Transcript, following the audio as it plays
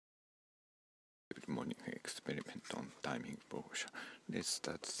every morning experiment on timing proportion. Let's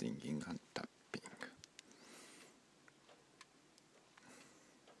start singing and tapping.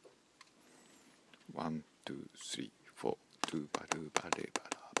 1, 2, 3, 4 ドゥバルバレバラ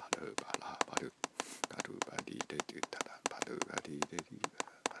バルバラバルガルバリレデュタラバルガリレデュ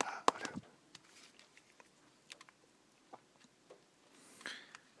バラバル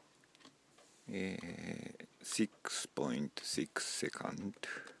6.6 second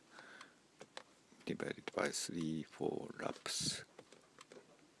divided by 3 4 laps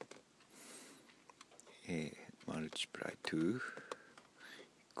multiply 2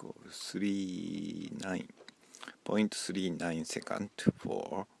 equals 0.39 second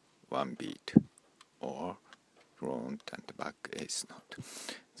for one beat or front and back ace note.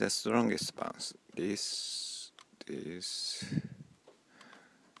 The strongest bounce this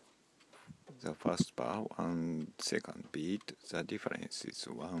the first bar 1 second beat, the difference is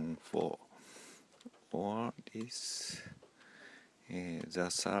 1/4, or this the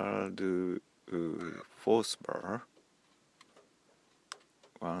third fourth bar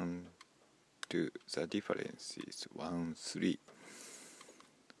 1 2, the difference is 1/3.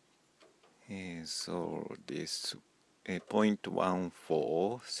 So this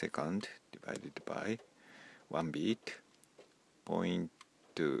 0.14 second divided by 1 beat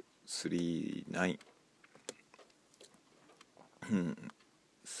 0.39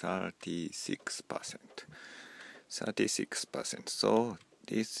 36%. So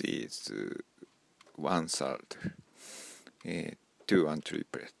this is 1/3 2 and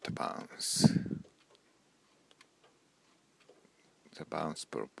triplet bounce. The bounce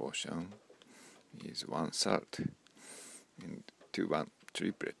proportion is 1/3 and 2 and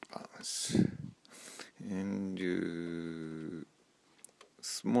triplet bounce. And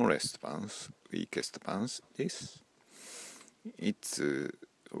smallest bounce, weakest bounce, it's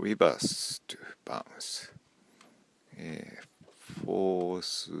reversed bounce.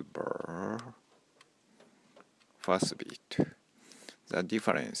 Fourth bar, first beat. The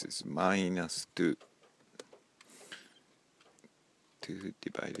difference is -2. 2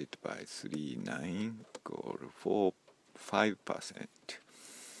 divided by 3/9 equals 5%.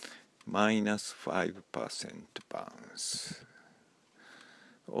 -5% bounce.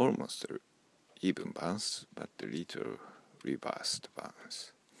 Almost even bounce, but a little reversed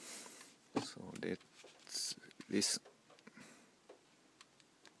bounce. So let's listen.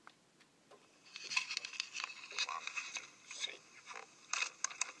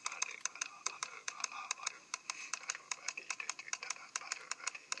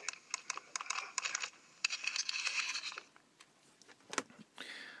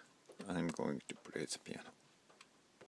 I'm going to play the piano.